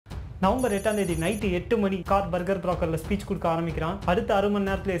November 8ஆம் தேதி night 8 மணி car burger ப்ராக்கர்ல speech கொடுக்க ஆரம்பிக்கிறான். அடுத்த அரை மணி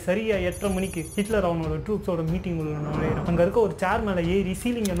நேரத்திலே சரியா 8:30 மணிக்கு ஹிட்லர் அவனோட ட்ரூப்ஸோட மீட்டிங் நுழையிறான். அங்க இருக்க ஒரு சேர் மேல ஏறி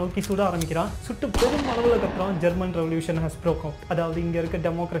சீலிங்கை நோக்கி சுட ஆரம்பிக்கிறான். சுட்டு பெரும் அளவுல கத்துறான், German revolution has broke out. அதாவது இங்க இருக்க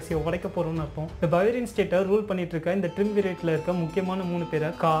டெமோக்ரஸியை உடைக்க போறோம்னு அர்த்தம். இந்த பவேரியன் ஸ்டேட்டை ரூல் பண்ணிட்டு இருக்க இந்த ட்ரிம்விரேட்ல இருக்க முக்கியமான 3 பேரை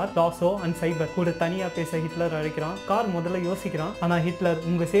கார், லாசோ அண்ட் சைபர் கூட தனியா பேச ஹிட்லர் அழைக்கிறான். கார் முதல்ல யோசிக்கிறான். ஆனா ஹிட்லர்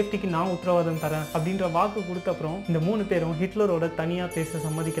உங்க சேஃப்டிக்கு நான் உத்தரவாதம் தரேன் அப்படின்ற வாக்கு கொடுத்த அப்புறம் இந்த 3 பேரும் ஹிட்லரோட தனியா பேச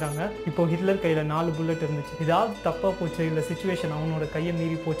சம்மதிக்கிறாங்க. இப்போ ஹிட்லர் கையில 4 புல்லட் இருந்துச்சு. ஏதாவது தப்பா போச்சு இல்ல சிச்சுவேஷன் அவனோட கையை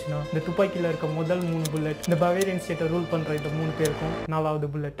மீறி போச்சுன்னா இந்த துப்பாக்கியில இருக்க முதல் 3 புல்லட் இந்த பவேரியன் ஸ்டேட்டை ரூல் பண்ற இந்த 3 பேருக்கும் 4வது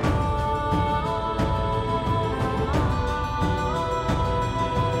புல்லட்.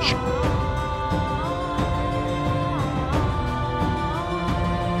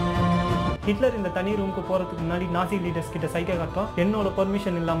 ஹிட்லர் இந்த தனி ரூமுக்கு போறதுக்கு முன்னாடி நாசி லீடர்ஸ் கிட்ட சைக்கை காட்டுறான். என்னோட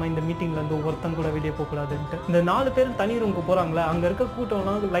பர்மிஷன் இல்லாம இந்த மீட்டிங்ல இருந்து ஒருத்தன் கூட வெளியே போக கூடாதுன்ட்டு. இந்த 4 பேரும் தனி ரூமுக்கு போறாங்களா, அங்க இருக்க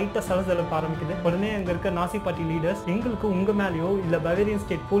கூட்டம்லாம் லைட்டா சலசலப்ப ஆரம்பிக்குது. உடனே அங்க இருக்க நாசி பார்ட்டி லீடர்ஸ் எங்களுக்கு உங்க மேலயோ இல்ல பவேரியன்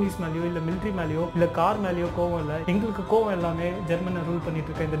ஸ்டேட் போலீஸ் மேலயோ இல்ல மிலிட்டரி மேலயோ இல்ல கார் மேலயோ கோவம் இல்ல, எங்களுக்கு கோவம் எல்லாமே ஜெர்மனை ரூல்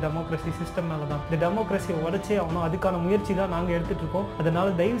பண்ணிட்டு இருக்க இந்த டெமோக்ரஸி சிஸ்டம் மேலதான். இந்த டெமோக்ரஸியை உடச்சே ஆகணும், அதுக்கான முயற்சி தான் நாங்க எடுத்துட்டு இருக்கோம். அதனால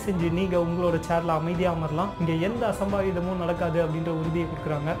தயவு செஞ்சு நீங்க உங்களோட சேர்ல அமைதியா அமரலாம், இங்க எந்த அசம்பாவிதமும் நடக்காது அப்படின்ற உறுதியை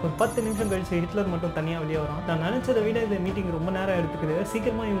கொடுக்குறாங்க. ஒரு 10 நிமிஷம் ஹிட்லர் மட்டும் தனியா வெளியே வரான். நான் நினைச்சதை விட இந்த மீட்டிங் ரொம்ப நேரம் எடுத்துக்குது,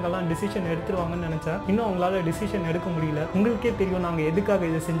 சீக்கிரமா இவங்கெல்லாம் டிசிஷன் எடுத்துருவாங்கன்னு நினைச்சேன். இன்னும் அவங்களால டிசிஷன் எடுக்க முடியல. உங்களுக்கே தெரியும் நாங்க எதுக்காக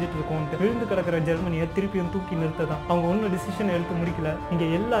இதை செஞ்சுட்டு இருக்கோம். விழுந்து கிடக்கிற ஜெர்மனியை திருப்பியும் தூக்கி நிறுத்ததான். அவங்க ஒன்னும் டிசிஷன் எடுத்து முடிக்கல. நீங்க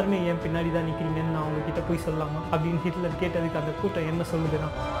எல்லாருமே என் பின்னாடி தான் நிக்கிறீங்கன்னு நான் அவங்க கிட்ட போய் சொல்லாமா அப்படின்னு ஹிட்லர் கேட்டதுக்கு அந்த கூட்டம் என்ன சொல்லுதுன்னா,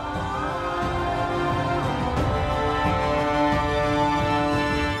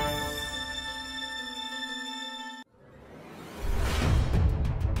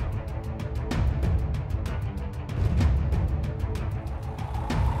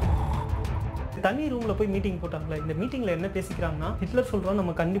 தனி ரூம்ல போய் மீட்டிங் போட்டாங்களே. இந்த மீட்டிங்ல என்ன பேசிக்கிறாங்கன்னா, ஹிட்லர் சொல்றோம்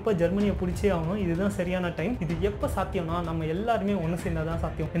நம்ம கண்டிப்பா ஜெர்மனியை பிடிச்சே ஆகணும், இதுதான் சரியான டைம். இது எப்ப சாத்தியம்னா நம்ம எல்லாருமே ஒன்று சேர்ந்தாதான்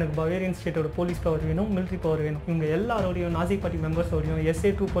சாத்தியம். எனக்கு பவேரியன் ஸ்டேட்டோட போலீஸ் பவர் வேணும், மிலிட்டரி பவர் வேணும். இவங்க எல்லாரோடையும் நாசி பார்ட்டி மெம்பர்ஸோடையும்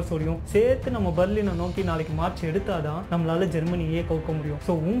SA ட்ரூப்பர்ஸோடையும் சேர்த்து நம்ம பெர்லினை நோக்கி நாளைக்கு மார்ச் எடுத்தாதான் நம்மளால ஜெர்மனியே கவுக்க முடியும்.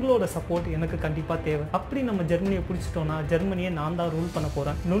 ஸோ உங்களோட சப்போர்ட் எனக்கு கண்டிப்பா தேவை. அப்படி நம்ம ஜெர்மனியை பிடிச்சிட்டோம்னா ஜெர்மனியை நான் தான் ரூல் பண்ண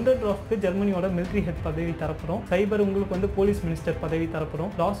போறேன். லுண்டன்ட்ராஃப்க்கு ஜெர்மனியோட மிலிட்டரி ஹெட் பதவி தரப்போம். சைபர் உங்களுக்கு வந்து போலீஸ் மினிஸ்டர் பதவி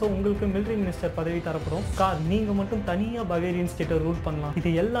தரப்போம். லாசோ உங்களுக்கு மிலிட்டரி மினிஸ்டர் பதவி தரப்படும். கார் நீங்க மட்டும் தனியா பவேரியன் ஸ்டேட்டை ரூல் பண்ணலாம். இது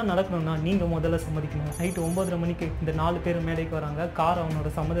எல்லாம் நடக்கணும்னா நீங்க முதல்ல சம்மதிக்கணும். நைட் 9:30 மணிக்கு இந்த 4 பேரும் மேடைக்கு வராங்க. கார் அவனோட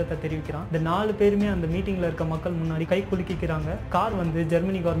சம்மதத்தை தெரிவிக்கிறான். இந்த 4 பேருமே அந்த மீட்டிங்ல இருக்க மக்கள் முன்னாடி கை குலுக்கிக்கிறாங்க. கார் வந்து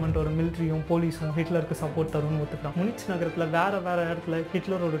ஜெர்மனி கவர்மெண்டோட மிலிட்டரியும் போலீஸும் ஹிட்லருக்கு சப்போர்ட் தரும்னு ஒத்துக்கிறான். முனிச் நகரத்துல வேற இடத்துல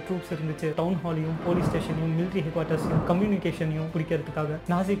ஹிட்லரோட ட்ரூப்ஸ் இருந்துச்சு. டவுன் ஹாலையும் போலீஸ் ஸ்டேஷனையும் மிலிட்டரி ஹெட் குவார்டர்ஸையும் கம்யூனிகேஷனையும் பிடிக்கிறதுக்காக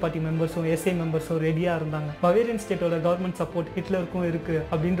நாசி பார்ட்டி மெம்பர்ஸும் SA மெம்பர்ஸும் ரெடியா இருந்தாங்க. பவேரியன் ஸ்டேட்டோட கவர்மெண்ட் சப்போர்ட் ஹிட்லருக்கும் இருக்கு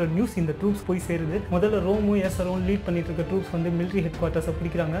அப்படின்ற நியூஸ் இந்த ட்ரூப்ஸ் போய் சேருது. முதல்ல ரோமும் எஸ்ஸரும் லீட் பண்ணிட்டு இருக்க ட்ரூப்ஸ் வந்து மிலிட்டரி ஹெட் குவார்ட்டர்ஸை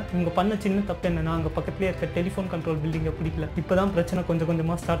பிடிக்கிறாங்க. இவங்க பண்ண சின்ன தப்பு என்னன்னா, அங்க பக்கத்துலேயே இருக்க டெலிஃபோன் கண்ட்ரோல் பில்டிங்கை பிடிக்கல. இப்பதான் பிரச்சனை கொஞ்சம்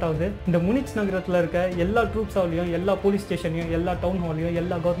கொஞ்சமா ஸ்டார்ட் ஆகுது. இந்த முனிச் நகரத்தில் இருக்க எல்லா ட்ரூப்ஸாலையும் எல்லா போலீஸ் ஸ்டேஷனையும் எல்லா டவுன் ஹாலையும்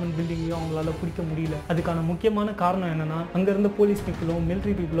எல்லா கவர்மெண்ட் பில்டிங்கையும் அவங்களால பிடிக்க முடியல. அதுக்கான முக்கியமான காரணம் என்னன்னா, அங்க இருந்த போலீஸ் பீப்புளும்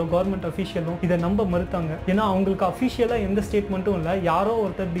மிலிட்டரி பீப்புளும் கவர்மெண்ட் அஃபீஷியலும் இதை நம்ப மறுத்தாங்க. ஏன்னா அவங்களுக்கு அஃபீஷியலா எந்த ஸ்டேட்மெண்ட்டும் இல்லை. யாரோ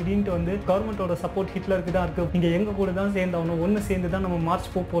ஒருத்தர் திடீர்னு வந்து கவர்மெண்டோட சப்போர்ட் ஹிட்லருக்கு தான் இருக்கு, நீங்க எங்க கூட தான் சேர்ந்தாகணும், ஒன்னு சேர்ந்து தான் நம்ம மார்ச்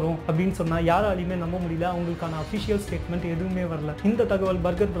போறோம் அப்படின்னு சொன்னா யாராலையுமே நம்ப முடியல. அவங்களுக்கான அஃபிஷியல் ஸ்டேட்மெண்ட் எதுவுமே வரல. இந்த தகவல்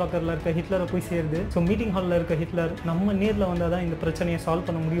பர்கர் ப்ராக்கர்ல இருக்க ஹிட்லரை போய் சேருது. ஸோ மீட்டிங் ஹாலில் இருக்க ஹிட்லர் நம்ம நேரில் வந்தால் தான் இந்த பிரச்சனையை சால்வ்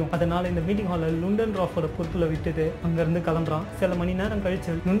பண்ண முடியும். அதனால இந்த மீட்டிங் ஹாலில் லுண்டன்ட்ராஃபோட பொறுப்புல விட்டுட்டு அங்கேருந்து கிளம்புறான். சில மணி நேரம்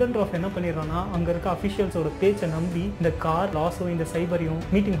கழிச்சு லுண்டன்ட்ராஃப் என்ன பண்ணிடுறான்னா, அங்கே இருக்க அஃபிஷியல்ஸோட பேச்சை நம்பி இந்த கார், லாஸோ, இந்த சைபரையும்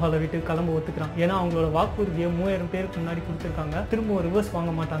மீட்டிங் ஹாலை விட்டு கிளம்ப ஒத்துக்கிறான். ஏன்னா அவங்களோட வாக்குறுதியை 3000 பேருக்கு முன்னாடி கொடுத்துருக்காங்க, திரும்ப ரிவர்ஸ்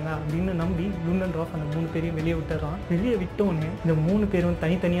வாங்க மாட்டாங்க அப்படின்னு நம்பி லுண்டன்ட்ராஃப் அந்த 3 பேரையும் வெளியே விட்டுறான். வெளியே விட்டோன்னே இந்த 3 பேரும்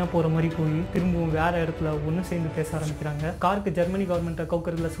தனித்தனியாக போகிற மாதிரி போய் திரும்பவும் வேற இடத்துல ஒன்று சேர்ந்து பேச ஆரம்பிக்கிறாங்க. காருக்கு ஜெர்மனி கவர்மெண்ட்டை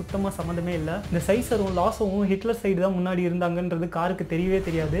கவுக்கிறதுல சுத்தமா சம்மந்தமே இல்லை. இந்த சைசரும் லாசோவும் ஹிட்லர் சைடு தான் முன்னாடி இருந்தாங்கன்றது காருக்கு தெரியவே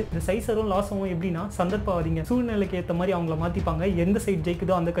தெரியாது. இந்த சைசரும் லாசோவும் எப்படின்னா சந்தர்ப்பவாதிங்க, சூழ்நிலைக்கு ஏற்ற மாதிரி அவங்கள மாத்திப்பாங்க. எந்த சைடு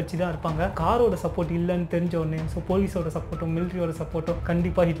ஜெயிக்குதோ அந்த கட்சி தான் இருப்பாங்க. காரோட சப்போர்ட் இல்லைன்னு தெரிஞ்ச உடனே போலீஸோட சப்போர்ட்டும் மிலிட்டரியோட சப்போர்ட்டும்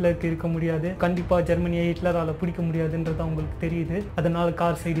கண்டிப்பா ஹிட்லருக்கு இருக்க முடியாது, கண்டிப்பா ஜெர்மனியை ஹிட்லரால பிடிக்க முடியாதுன்றது அவங்களுக்கு தெரியுது. அதனால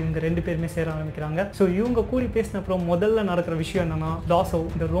கார் சைடு இவங்க 2 பேருமே சேர ஆரம்பிக்கிறாங்க. ஸோ இவங்க கூடி பேசின அப்புறம் முதல்ல நடக்கிற விஷயம் என்னன்னா, லாசோ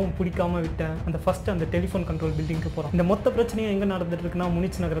இந்த ரோம் பிடிக்காம விட்ட அந்த ஃபர்ஸ்ட் அந்த டெலிஃபோன் கண்ட்ரோல் பில்டிங்க்கு போறோம். இந்த மொத்த பிரச்சனையும் எங்க நடந்துட்டு இருக்குன்னா,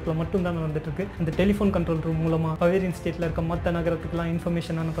 முனிச் நகரத்துல மட்டும் தான் நடந்துட்டு இருக்கு. அந்த டெலிஃபோன் கண்ட்ரோல் ரூம் மூலமா பவேரியன் ஸ்டேட்ல இருக்க மற்ற நகரத்துக்குலாம்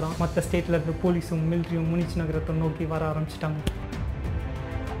இன்ஃபர்மேஷன் அனுப்புறான். மற்ற ஸ்டேட்ல இருக்க போலீஸும் மிலிட்டரியும் முனிச் நகரத்தை நோக்கி வர ஆரம்பிச்சிட்டாங்க.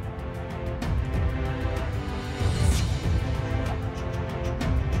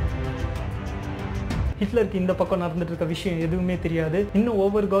 ஹிட்லருக்கு இந்த பக்கம் நடந்துட்டு இருக்க விஷயம் எதுவுமே தெரியாது. இன்னும்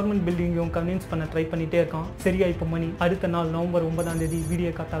ஒவ்வொரு கவர்மெண்ட் பில்டிங்கையும் கன்வின்ஸ் பண்ண ட்ரை பண்ணிட்டே இருக்கான். சரியா இப்போ மணி அடுத்த நாள் நவம்பர் 9 விடிய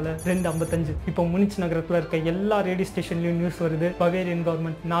காத்தால 2:55. இப்போ முனிச் நகரத்துல இருக்க எல்லா ரேடியோ ஸ்டேஷன்லயும் நியூஸ் வருது, பவேரியன்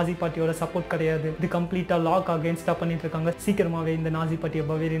கவர்மெண்ட் நாசி பார்ட்டியோட சப்போர்ட் கிடையாது, இது கம்ப்ளீட்டா லாக் அகைன்ஸ்டா பண்ணிட்டு இருக்காங்க, சீக்கிரமாவே இந்த நாசி பார்ட்டியை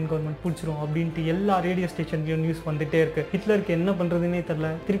பவேரியன் கவர்மெண்ட் பிடிச்சிரும் அப்படின்ட்டு எல்லா ரேடியோ ஸ்டேஷன்லயும் நியூஸ் வந்துட்டே இருக்கு. ஹிட்லருக்கு என்ன பண்றதுன்னே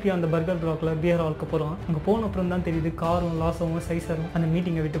தெரியல. திருப்பி அந்த பர்கர் பிளாக்ல பியர் ஹாலுக்கு போறான். அங்க போன அப்புறம் தான் தெரியுது காரும் லாசவும் சைசரும் அந்த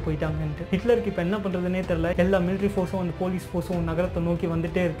மீட்டிங்கை விட்டு போயிட்டாங்கன்ட்டு. ஹிட்லருக்கு இப்ப என்ன பண்றதுன்னே தெரியல. எல்லா மிலிட்டரி ஃபோர்ஸும் அந்த போலீஸ் ஃபோர்ஸும் நகரத்தை நோக்கி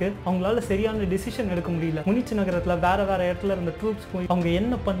வந்துட்டே இருக்கு. அவங்களால சரியான டிசிஷன் எடுக்க முடியல. முனிச் நகரத்துல வேற இடத்துல இருந்த ட்ரூப்ஸ் போய் அவங்க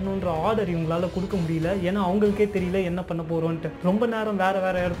என்ன பண்ணணும்ன்ற ஆர்டர் இவங்களால கொடுக்க முடியல. ஏன்னா அவங்களுக்கே தெரியல என்ன பண்ண போறோம்ட்டு. ரொம்ப நேரம்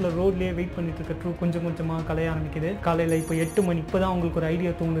வேற இடத்துல ரோட்லயே வெயிட் பண்ணிட்டு இருக்க ட்ரூப் கொஞ்சம் கொஞ்சமா கலைய ஆரம்பிக்குது. காலையில இப்போ 8 மணி. இப்பதான் அவங்களுக்கு ஒரு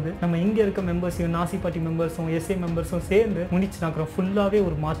ஐடியா தோணுது, நம்ம இங்க இருக்க மெம்பர்ஸையும் நாசி பார்ட்டி மெம்பர்ஸும் எஸ்ஏ மெம்பர்ஸும் சேர்ந்து முனிச் நகரம் ஃபுல்லாவே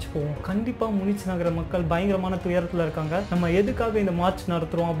ஒரு மார்ச் போவோம். கண்டிப்பா முனிச் நகர மக்கள் பயங்கரமான துயரத்துல இருக்காங்க. நம்ம எதுக்காக இந்த மார்ச்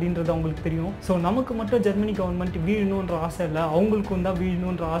நடத்துறோம் அப்படின்றது அவங்களுக்கு தெரியும். ஸோ நமக்கு மட்டும் ஜெர்மனி கவர்மெண்ட் வீழணுன்ற ஆசை இல்லை, அவங்களுக்கும் தான்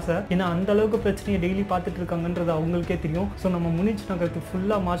வீழணுன்ற ஆசை. ஏன்னா அந்த அளவுக்கு பிரச்சனையை டெய்லி பார்த்துட்டு இருக்காங்கன்றது அவங்களுக்கே தெரியும். ஸோ நம்ம முனிச் நகரத்துக்கு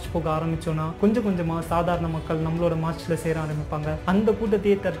ஃபுல்லா மார்ச் போக ஆரம்பிச்சோம்னா கொஞ்சம் கொஞ்சமா சாதாரண மக்கள் நம்மளோட மார்ச்ல சேர ஆரம்பிப்பாங்க. அந்த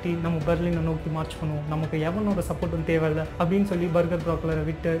கூட்டத்தையே தட்டி நம்ம பெர்லினை நோக்கி மார்ச் பண்ணுவோம், நமக்கு எவனோட சப்போர்ட்டும் தேவையில்லை அப்படின்னு சொல்லி பர்கர் பிளாக்லரை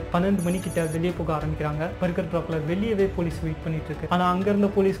விட்டு 12 மணிக்கிட்ட வெளியே போக ஆரம்பிக்கிறாங்க. பர்கர் பிளாக்லர் வெளியவே போலீஸ் வெயிட் பண்ணிட்டு இருக்கு. ஆனா அங்க இருந்த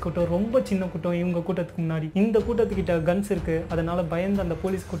போலீஸ் கூட்டம் ரொம்ப சின்ன கூட்டம். இவங்க கூட்டத்துக்கு முன்னாடி இந்த கூட்டத்துக்கிட்ட கன்ஸ் இருக்கு. அதனால பயந்து அந்த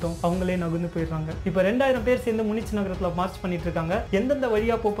போலீஸ் கூட்டம் அவங்களே நகர்ந்து போயிடுறாங்க. இப்ப 2000 பேர் சேர்ந்து முனிச் நகரத்துல மார்ச் பண்ணிட்டு இருக்காங்க. எந்தெந்த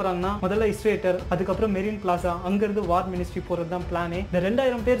வழியா போறாங்கன்னா முதல்ல இஸ்ரேட்டர், அதுக்கப்புறம் மெரின் பிளாசா, அங்க இருந்து வார் மினிஸ்ட்ரி போறது தான் பிளானே. இந்த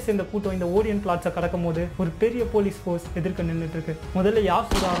 2000 பேர் சேர்ந்த கூட்டம் இந்த ஓரியன் பிளாட்ஸை கடக்கும் போது ஒரு பெரிய போலீஸ் ஃபோர்ஸ் எதிர்க்க நின்றுட்டு இருக்கு. முதல்ல யார்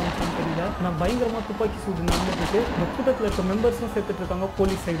சூட ஆரம்பிச்சான்னு தெரியல. நான் பயங்கரமா துப்பாக்கி சூடு நடந்துட்டு இருக்கு. இந்த கூட்டத்துல இருக்க மெம்பர்ஸும் சேர்த்துட்டு இருக்காங்க,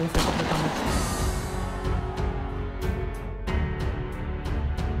 போலீஸ் சைடும் சேர்த்துட்டு இருக்காங்க.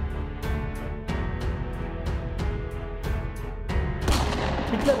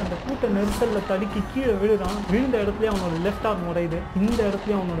 ஹிட்லர் அந்த கூட்ட நெரிசல்ல தடுக்கி கீழே விழுறான். விழுந்த இடத்துல அவனோட லெஃப்ட் ஆர்ம் உடையுது. இந்த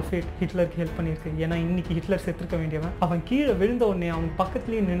இடத்துல அவனோட ஃபேட் ஹிட்லருக்கு ஹெல்ப் பண்ணிருக்கு. ஏன்னா இன்னைக்கு ஹிட்லர் செத்துருக்க வேண்டியவன். அவன் கீழே விழுந்த உடனே அவன்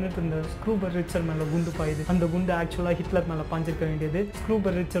பக்கத்துலேயே நின்றுட்டு இருந்த ஸ்க்ரூபர் ரிச்சர் மேல குண்டு பாயுது. அந்த குண்டு ஆக்சுவலா ஹிட்லர் மேல பாஞ்சிருக்க வேண்டியது.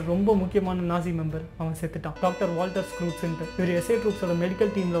 ஸ்க்ரூபர் ரிச்சர் ரொம்ப முக்கியமான நாசி மெம்பர், அவன் செத்துட்டான். டாக்டர் வால்டர் ஸ்க்ரூப்ஸ் இவர் எஸ்ஏ ட்ரூப்ஸோட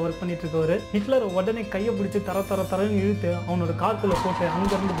மெடிக்கல் டீம்ல ஒர்க் பண்ணிட்டு இருக்கவர். ஹிட்லர் உடனே கையை பிடிச்சி தரன்னு இழுத்து அவனோட கார்க்குள்ள போட்டு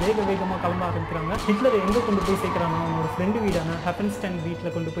அங்க இருந்து வேகமா கிளம்ப ஆரம்பிக்கிறாங்க. ஹிட்லர் எங்க கொண்டு போய் சேர்க்கிறான்னா அவனோட ஃப்ரெண்டு வீடான ஹெப்பன்ஸ்டைன் வீட்ல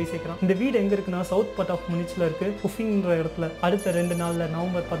கொண்டு போய் சேர்க்கிறான். இந்த வீடு எங்க இருக்குன்னா சவுத் பார்ட் ஆஃப் முனிச்ல இருக்கு, புஃபிங்ன்ற இடத்துல. அடுத்த 2 நாள்ல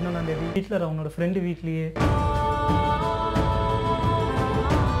நவம்பர் 11 ஹிட்லர் அவனோட ஃப்ரெண்டு வீட்லயே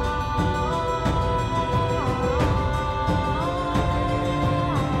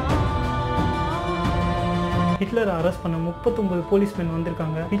ஹிட்லரை அரெஸ்ட் பண்ண 39 போலீஸ்மேன்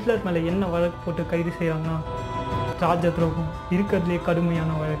வந்திருக்காங்க. ஹிட்லர் மேல என்ன வழக்கு போட்டு கைது செய்யறாங்கன்னா ராஜ துரோகம், இருக்கிறதுலே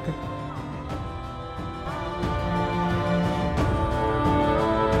கடுமையான வழக்கு.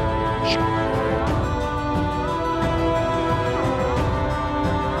 you